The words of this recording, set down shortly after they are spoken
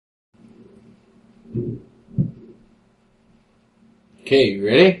Okay, you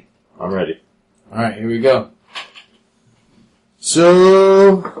ready? I'm ready. Alright, here we go.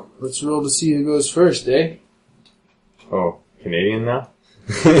 So, let's roll to see who goes first, eh? Oh, Canadian now?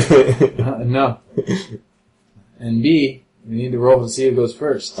 No. And B, we need to roll to see who goes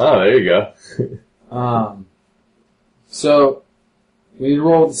first. Oh, there you go. So, we need to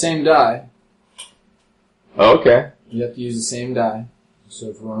roll with the same die. Oh, okay. You have to use the same die. So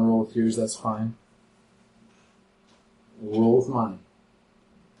if you want to roll with yours, that's fine. We'll roll with mine.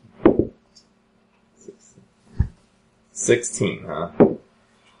 16, huh?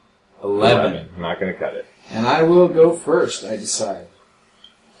 11. I'm not gonna cut it. And I will go first, I decide.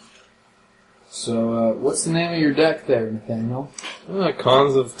 So, what's the name of your deck there, Nathaniel?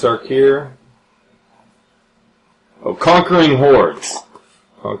 Cons of Tarkir. Oh, Conquering Hordes.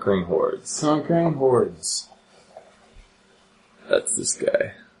 Conquering Hordes. Conquering Hordes. That's this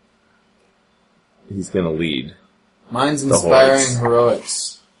guy. He's gonna lead. Mine's The Inspiring Hordes.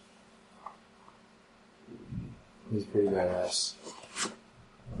 Heroics. He's pretty badass.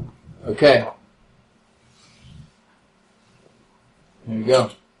 Okay. Here we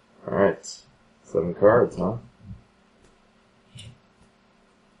go. Alright. 7 cards, huh?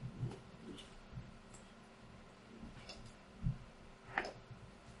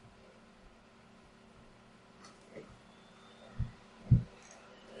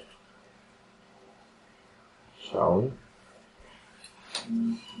 Shall we?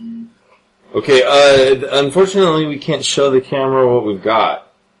 Okay, unfortunately we can't show the camera what we've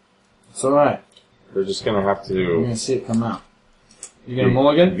got. It's alright. They're just gonna have You're to gonna see it come out. You gonna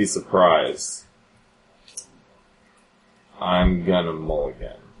mulligan? be surprised. I'm gonna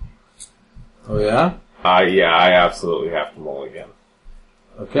mulligan. Oh yeah? Yeah, I absolutely have to mulligan.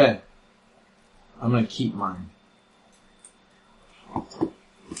 Okay. I'm gonna keep mine.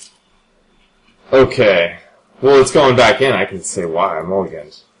 Okay. Well, it's going back in. I can say why I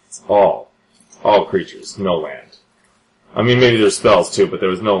mulliganed. It's all creatures, no land. I mean, maybe there's spells too, but there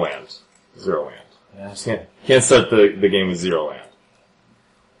was no land. 0 land. Yeah, Can't start the game with 0 land.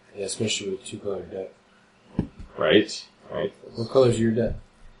 yeah, especially with a 2-color deck. Right? Right. What color's your deck?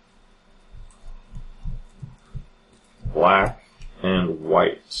 Black and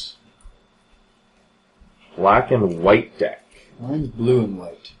white. Black and white deck. Mine's blue and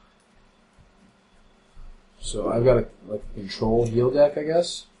white. So I've got a control heal deck, I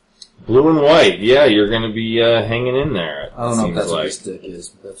guess. Blue and white. Yeah, you're gonna be hanging in there. I don't know if that's like. what this deck is,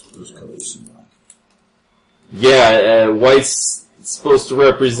 but that's what those colors seem like. Yeah, white's supposed to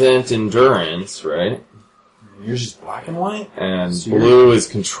represent endurance, right? Yours is black and white? And So blue is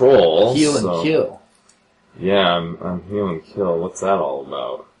control. Heal and so- kill. Yeah, I'm heal and kill. What's that all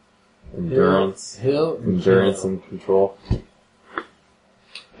about? Endurance. Heal and Endurance kill. and control.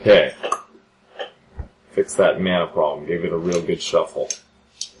 Okay. Fix that mana problem. Gave it a real good shuffle.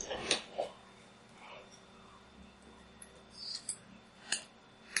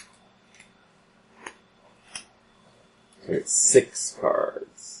 Okay, it's 6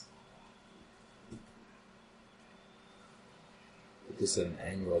 cards. Put this at an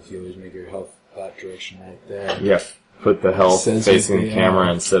angle if you always make your health that direction right there. Yeah, put the health Says facing with the the,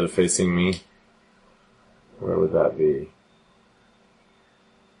 camera instead of facing me. Where would that be?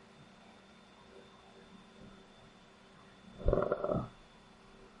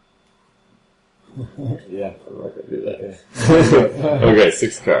 Yeah. I'm not gonna do that. Okay. Okay,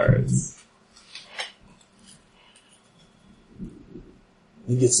 6 cards.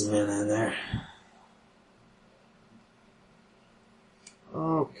 You get some mana in there.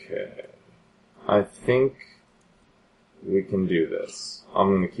 Okay. I think we can do this.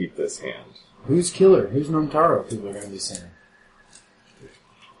 I'm gonna keep this hand. Who's killer? Who's Namtaru? People are going to be saying.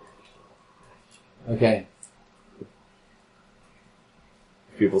 Okay.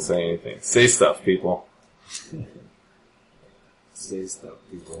 People say anything. Say stuff, people. Say stuff,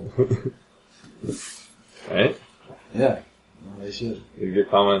 people. Right? Yeah. No, they should. Leave your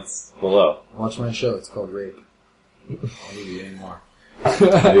comments below. Watch my show. It's called Rape. I'll give you any more.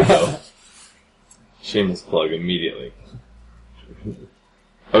 There you go. Shameless plug immediately.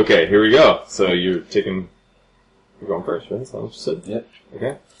 Okay, here we go. So you're going first, right? Is that what you said? Yep. Okay,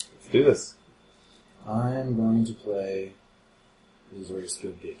 let's do this. I'm going to play. This is where it's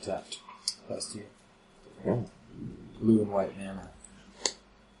going to be attacked. Past you. Okay. Blue and white mana.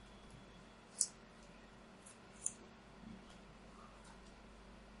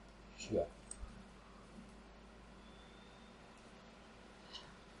 What you got?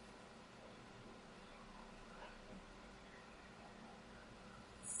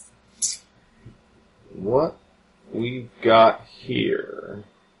 What we've got here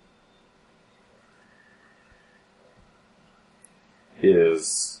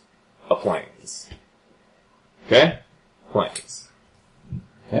is a planes. Okay? Planes.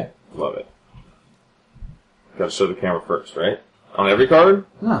 Okay. Love it. Gotta show the camera first, right? On every card?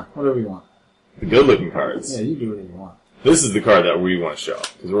 No, whatever you want. The good-looking cards. Yeah, you do whatever you want. This is the card that we want to show,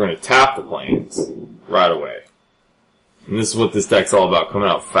 because we're going to tap the planes right away. And this is what this deck's all about, coming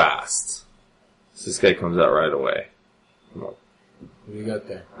out fast. So this guy comes out right away. Come on. What do you got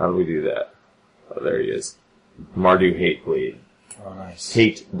there? How do we do that? Oh, there he is. Mardu Hate Blade. Oh, nice.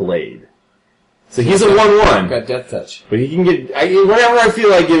 Hate Blade. So he's a 1/1. Got Death Touch. But he can get... whenever I feel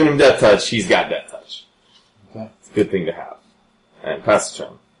like giving him Death Touch, he's got Death Touch. Okay. It's a good thing to have. And pass the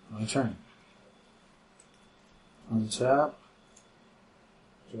turn. My turn. Untap.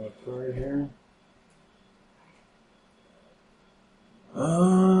 Draw a card here.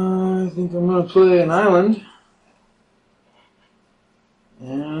 I think I'm going to play an island.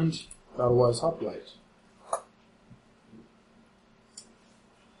 And Battlewise Hoplite.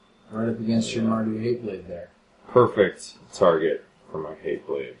 Right up against your Mardu Hate Blade there. Perfect target for my Hate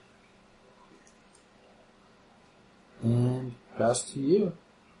Blade. And pass to you.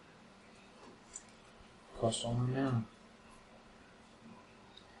 Cost all my mana.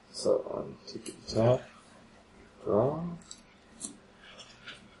 So, on ticket tap. Draw.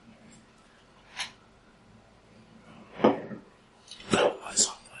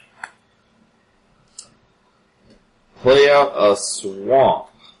 Play out a swamp.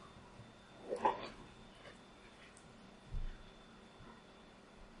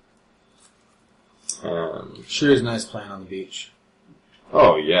 Sure is nice playing on the beach.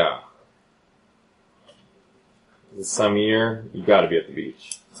 Oh, yeah. This time of year, you gotta be at the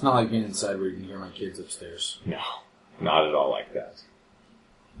beach. It's not like being inside where you can hear my kids upstairs. No, not at all like that.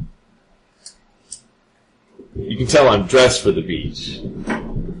 You can tell I'm dressed for the beach.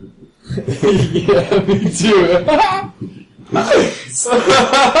 Yeah, me too.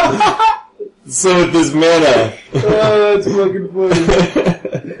 So with this mana... Oh, that's fucking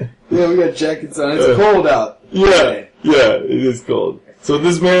funny. Yeah, we got jackets on. It's cold out. Yeah, it is cold. So with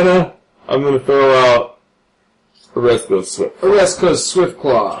this mana, I'm gonna throw out Oresco Swift. Oresco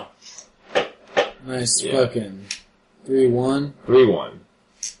Swiftclaw. Nice Yeah. fucking 3/1. 3/1.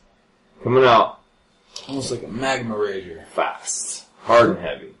 Coming out Almost like a magma rager. fast. Hard and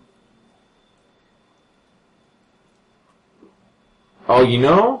heavy. Oh, you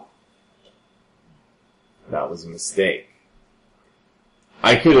know? That was a mistake.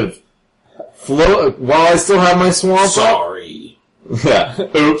 I could have while I still have my swamp up. Sorry. Yeah.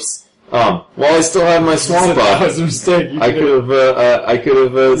 Oops. While I still have my swamp That up, was a mistake. I could have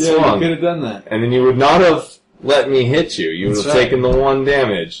Yeah, swung. you could have done that. And then you would not have let me hit you. You would That's have right. taken the 1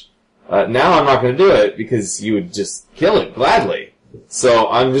 damage. Now I'm not going to do it because you would just kill it gladly. So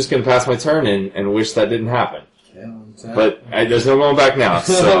I'm just going to pass my turn and wish that didn't happen. Yeah, But there's no going back now.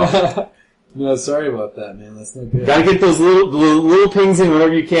 So no, sorry about that, man. That's no good. gotta get those little pings in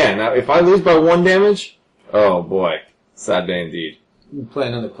whenever you can. Now, if I lose by 1 damage, oh boy, sad day indeed. I'm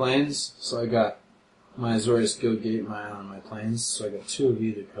playing another planes, so I got my Azorius Guildgate, my Island, my planes, so I got 2 of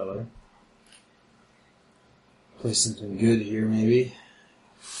either color. Play something good here, maybe.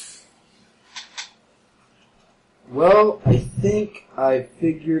 Well, I think I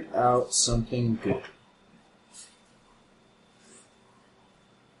figured out something good.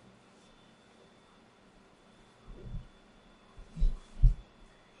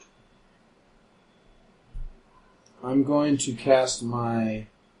 I'm going to cast my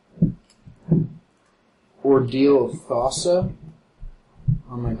Ordeal of Thassa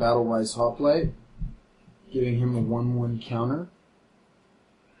on my Battlewise Hoplite, giving him a 1/1 counter.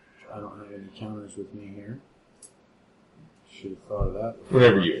 I don't have any counters with me here. Should have thought of that.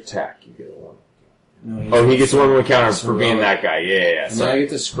 Whenever you attack, you get a 1. No, He gets a 1/1 counter That's for being heroic. that guy. Yeah. And then I Sorry. get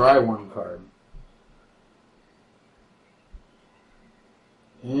to scry 1 card.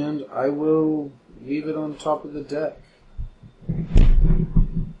 And I will leave it on top of the deck.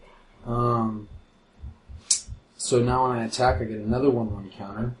 So now when I attack, I get another 1/1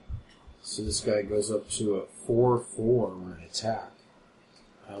 counter. So this guy goes up to a 4/4 when I attack.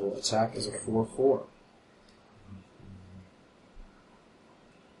 I will attack as a 4/4.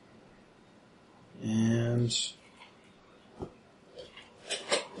 And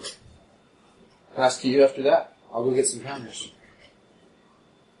pass to you after that. I'll go get some counters.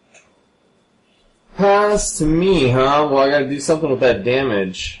 Pass to me, huh? Well, I gotta do something with that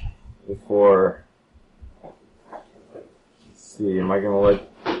damage before. Let's see, am I gonna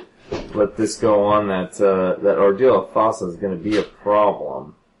let this go on? That Ordeal of Thassa is gonna be a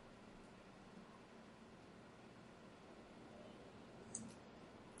problem.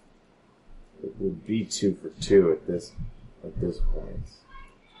 It would be 2 for 2 at this at this point.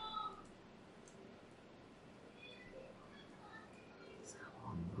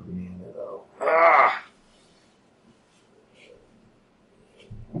 Mana though. Ah!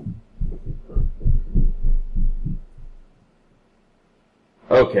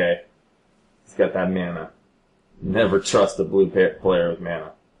 Okay. He's got that mana. Never trust a blue player with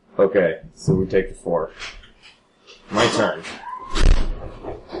mana. Okay, so we take the 4. My turn.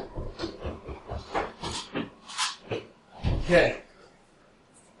 Okay.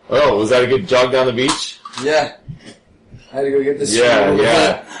 Oh, was that a good jog down the beach? Yeah. I had to go get this.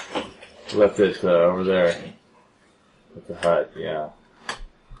 Yeah. Left it over there. At the hut, yeah.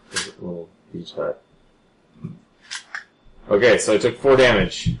 The little beach hut. Okay, so I took 4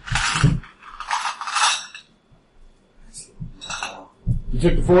 damage. You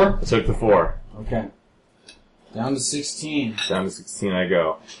took the 4? I took the 4. Okay. Down to 16. Down to 16 I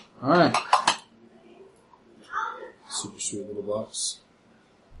go. Alright. Super sweet little box.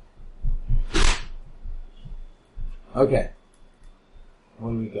 Okay.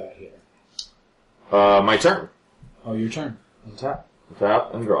 What do we got here? My turn. Oh, your turn. Untap.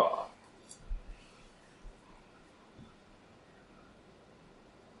 Tap and draw.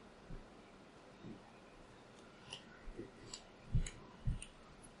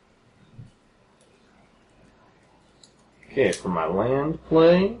 Okay, for my land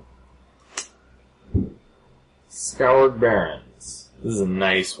play, Scoured Barrens. This is a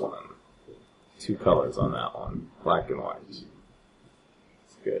nice one. 2 colors on that one, black and white. It's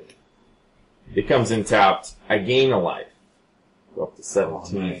good. It comes in tapped. I gain a life. Go up to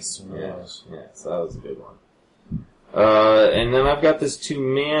 17. Oh, nice. Yeah, so that was a good one. And then I've got this 2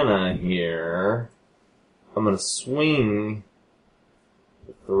 mana here. I'm gonna swing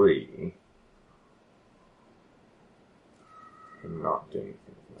the 3. I'm not doing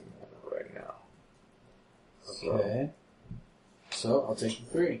anything with my mana right now. Okay. So, I'll take the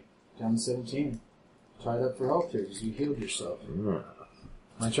 3. Down to 17. Tied up for health here because you healed yourself. Yeah.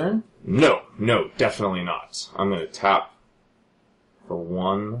 My turn? No, definitely not. I'm gonna tap for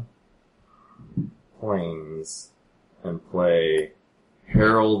 1 plains and play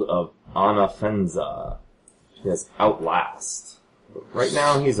Herald of Anafenza. He has Outlast. But right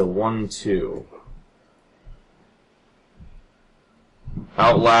now he's a 1/2.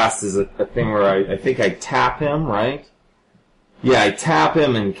 Outlast is a thing where I think I tap him, right? Yeah, I tap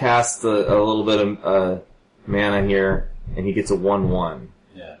him and cast a little bit of mana here, and he gets a 1/1.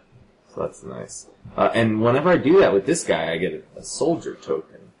 Yeah. So that's nice. And whenever I do that with this guy, I get a soldier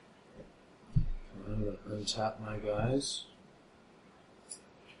token. I'm going to untap my guys.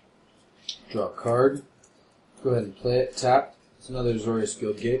 Draw a card. Go ahead and play it. Tap. It's another Azorius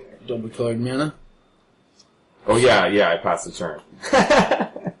Guildgate. Double colored mana. Oh yeah, I passed the turn.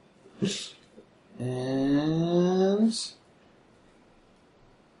 And...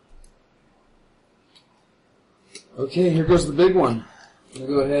 Okay, here goes the big one. I'm going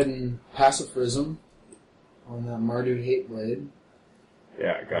to go ahead and Pacifism on that Mardu Hate Blade.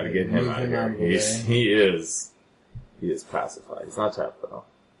 Yeah, I gotta get him Move out of him out here. of the way. He is pacified. He's not tapped though.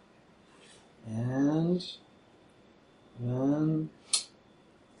 And then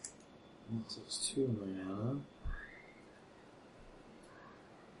that takes 2 mana.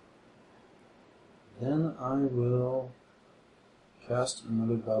 Then I will cast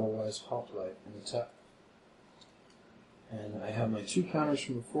another Battlewise Hoplite and attack. And I have my 2 counters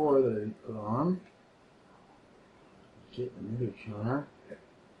from before that I didn't put on. Get another counter.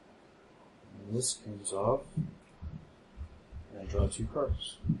 And this comes off. And I draw 2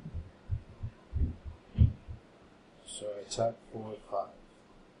 cards. So I attack for 5.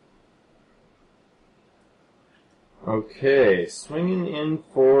 Okay, swinging in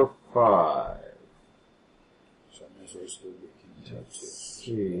for 5. So I may as well still get attack 2. Let's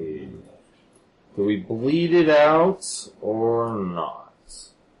see. Do we bleed it out or not?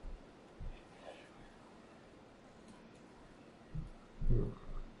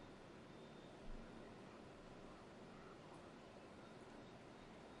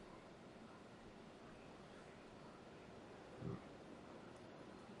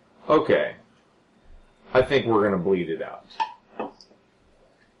 Okay. I think we're gonna bleed it out.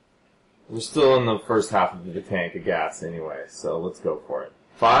 We're still in the first half of the tank of gas anyway, so let's go for it.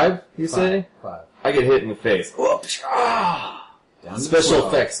 5, you say? 5. I get hit in the face. Whoops! Ah! Down to Special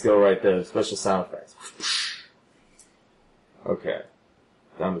 12. effects go right there. Special sound effects. Okay.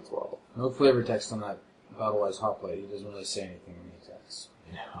 Down to 12. No flavor text on that Battlewise Hoplite. He doesn't really say anything when he attacks.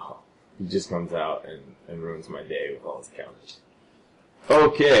 No. He just comes out and ruins my day with all his counters.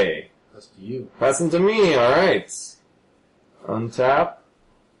 Okay. That's to you. Passing to me, alright. Untap.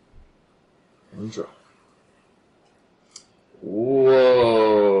 And draw.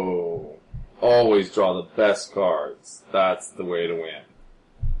 Whoa. Always draw the best cards. That's the way to win.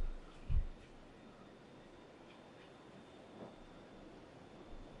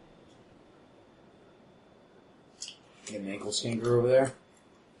 Get an ankle skinker over there.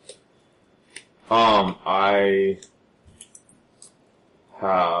 I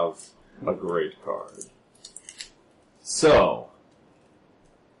have a great card. So,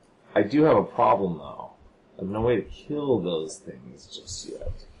 I do have a problem though. I have no way to kill those things just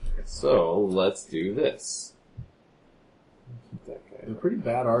yet. So, let's do this. Keep that guy. They're pretty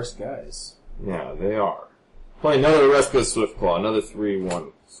bad arse guys. Yeah, they are. Play another Rescue Swiftclaw, another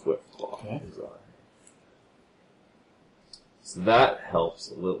 3/1 Swiftclaw. Okay. So that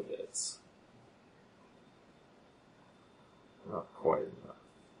helps a little bit. Not quite enough.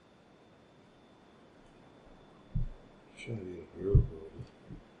 Should be a hero build.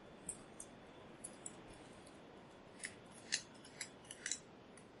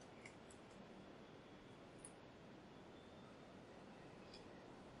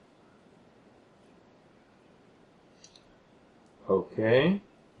 Okay.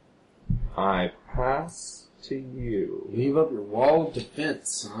 I pass to you. Leave up your wall of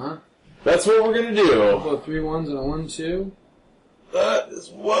defense, huh? That's what we're gonna I'll do. go 3 1s and a 1/2. That is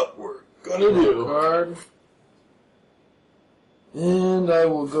what we're gonna do. Card. And I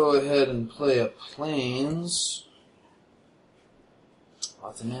will go ahead and play a Plains.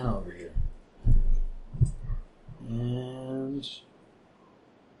 Lots of mana over here. And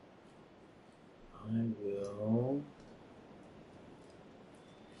I will...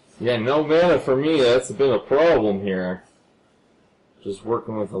 Yeah, no mana for me. That's been a problem here. Just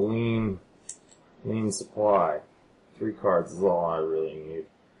working with a lean supply. 3 cards is all I really need.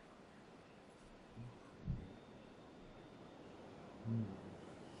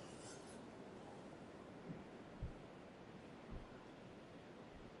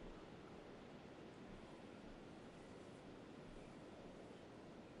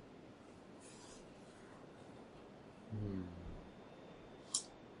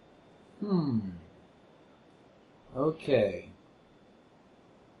 Okay.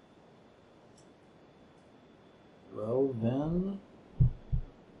 Well then,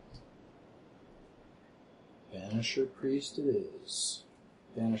 Banisher Priest it is.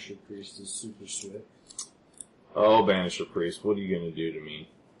 Banisher Priest is super swift. Oh, Banisher Priest, what are you gonna do to me?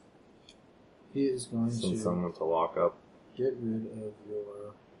 He is going Send to someone to lock up? get rid of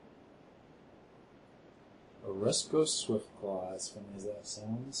your Oresco Swiftclaw, as funny as that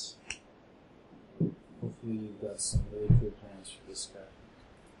sounds. Hopefully you've got some really cool plans for this guy.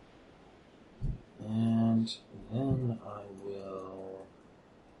 And then I will...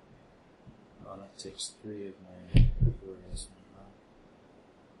 Oh, that takes 3 of my glorious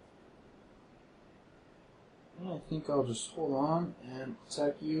mana. And I think I'll just hold on and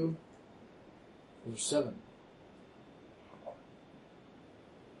attack you for 7.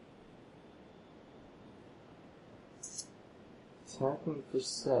 Attacking for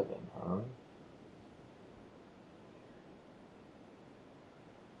 7, huh?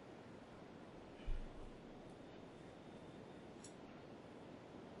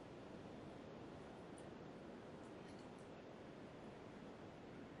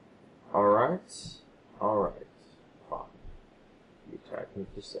 Alright. Fine. You attack me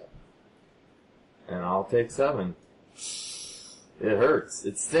for 7. And I'll take 7. It hurts.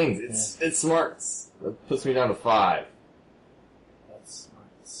 It stings. It smarts. That puts me down to 5. That's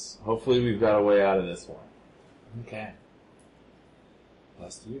nice. Hopefully we've got a way out of this one. Okay.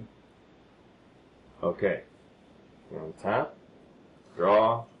 Last you. Okay. You want to tap?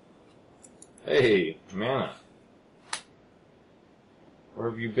 Draw. Hey, mana. Where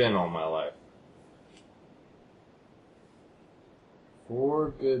have you been all my life? 4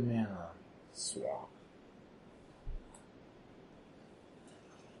 good mana. Swamp.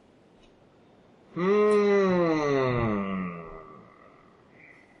 Come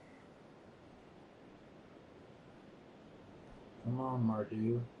on,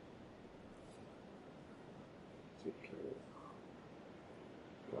 Mardu. Take care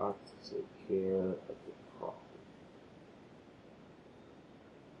of. Got to take care of the problem.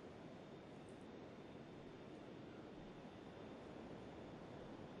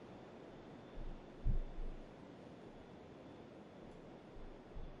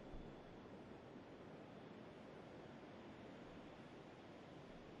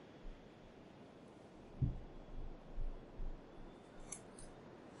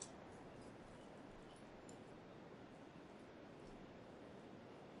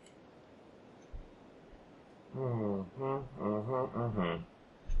 Mm-hmm.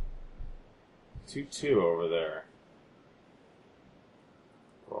 2-2 over there.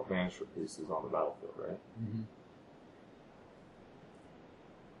 Well, Banisher Priest is on the battlefield, right? Mm-hmm.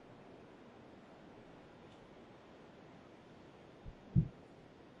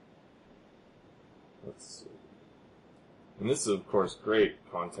 Let's see. And this is, of course, great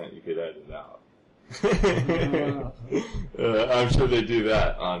content you could edit out. I'm sure they do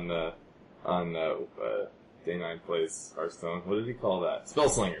that on Day 9 Plays Hearthstone. What did he call that?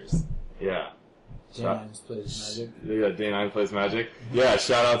 Spellslingers. Yeah. Day 9 Plays Magic. Yeah, Day 9 Plays Magic. Yeah,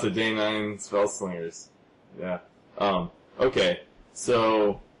 shout out to Day 9 Spellslingers. Yeah. Okay,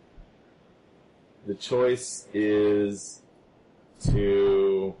 so the choice is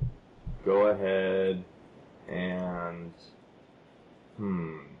to go ahead and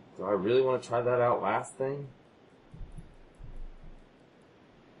do I really want to try that Outlast thing?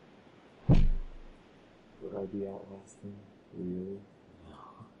 Would I be outlasting? Really? No.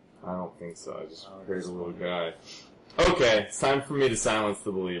 I don't think so. I just created a little guy. Okay, it's time for me to silence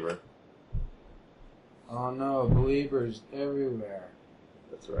the believer. Oh no, believers everywhere.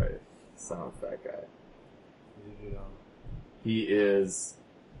 That's right. Silence that guy. You know. He is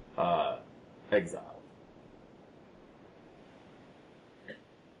exiled.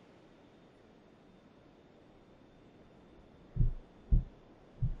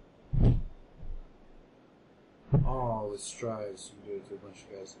 Oh, with strides, you do it to a bunch of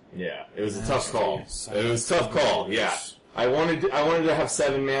guys. Yeah, it was a tough call. It was a tough call. Yeah, I wanted to have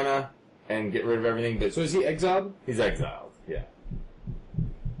 7 mana and get rid of everything, but So is he exiled? he's exiled. Yeah.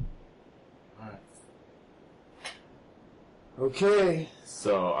 Alright. Okay.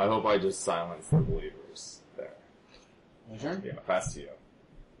 So I hope I just silence the believers there. My turn? Yeah, pass to you.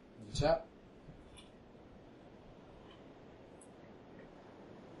 Tap.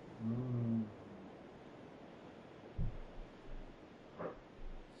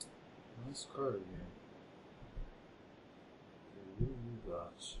 Nice card here. What do you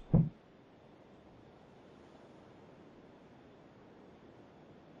got?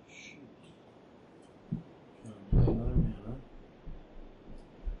 Shoot. Play another mana.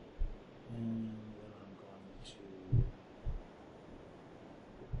 And then I'm going to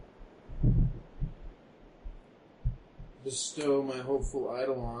bestow my hopeful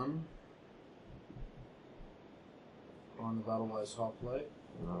Eidolon on the Battle-Wise Hoplite.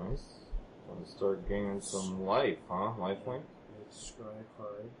 Nice. Want to start gaining some life, huh? Lifelink? Let's scry a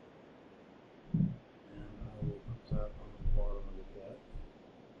card. And I will put that on the bottom of the deck.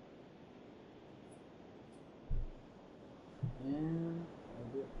 And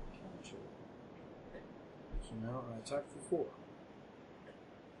I get counter. So now I attack for 4.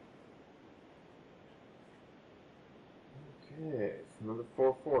 Okay, so another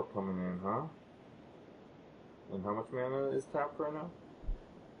 4/4 coming in, huh? And how much mana is tapped right now?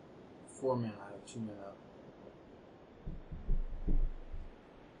 4 mana. I have 2 mana up.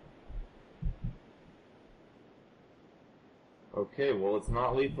 Okay, well it's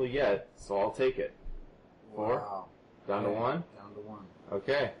not lethal yet, so I'll take it. 4? Wow. Down to 1? Down to 1.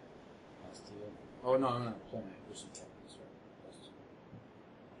 Okay. That's the. Oh no, I'm not playing it. Just attack. That's right.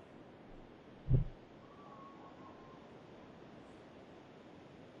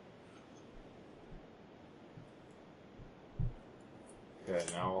 That's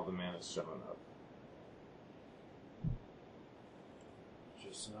Okay, now all the mana's showing up.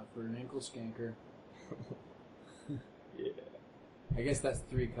 just enough for an ankle skanker. Yeah. I guess that's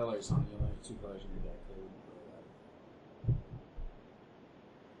 3 colors, huh? You only have 2 colors in your deck. They wouldn't play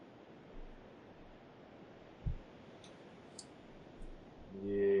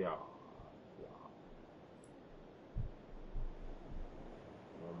that. Yeah.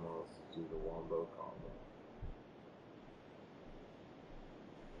 Almost do the wombo combo.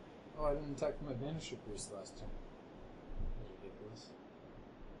 Oh, I didn't attack my Banisher Priest last time. That's ridiculous.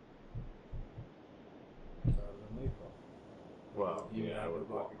 That would have been lethal. Well, You yeah, I have would to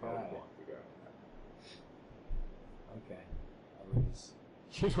block a guy. block the guy. Okay. I lose.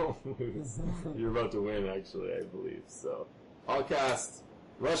 You don't lose. You're about to win, actually, I believe. So, I'll cast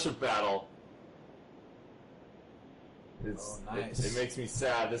Rush of Battle. It's, Oh, nice. It makes me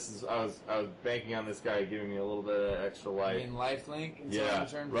sad. I was banking on this guy giving me a little bit of extra life. Gain lifelink until Yeah, your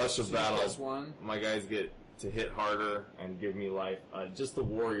turn. Rush of Battle. +1. My guys get to hit harder and give me life. Just the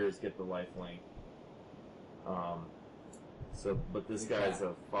warriors get the life link. But this guy's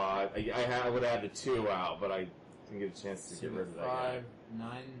a 5. I would add the 2 out, but I didn't get a chance to get rid of that guy. 5,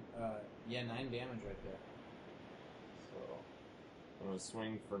 9, 9 damage right there. So, I'm going to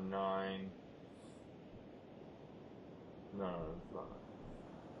swing for 9. No, it's not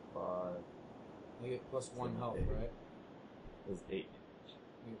 5. You get +1 health, 8. right? It's 8.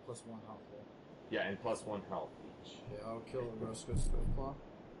 You get +1 health, right? Yeah, and +1 health each. Okay, I'll kill the Roscoe Swiftclaw.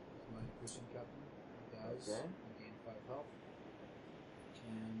 my Christian captain dies. Okay. I gain 5 health.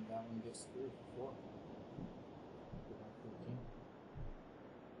 And that one gets through for 4. Go down 13.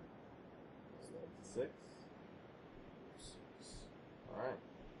 So that's 6. 6. Alright.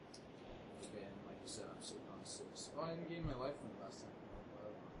 Okay, and like you said, I'm sitting on 6. Oh, I didn't gain my life from the last time.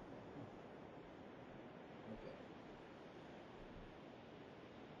 Okay.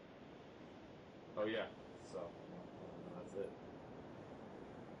 Oh yeah, so that's it.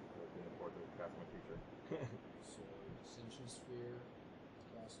 Looking forward to cast my creature. So, Ascension Sphere,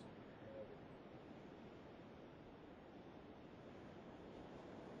 cast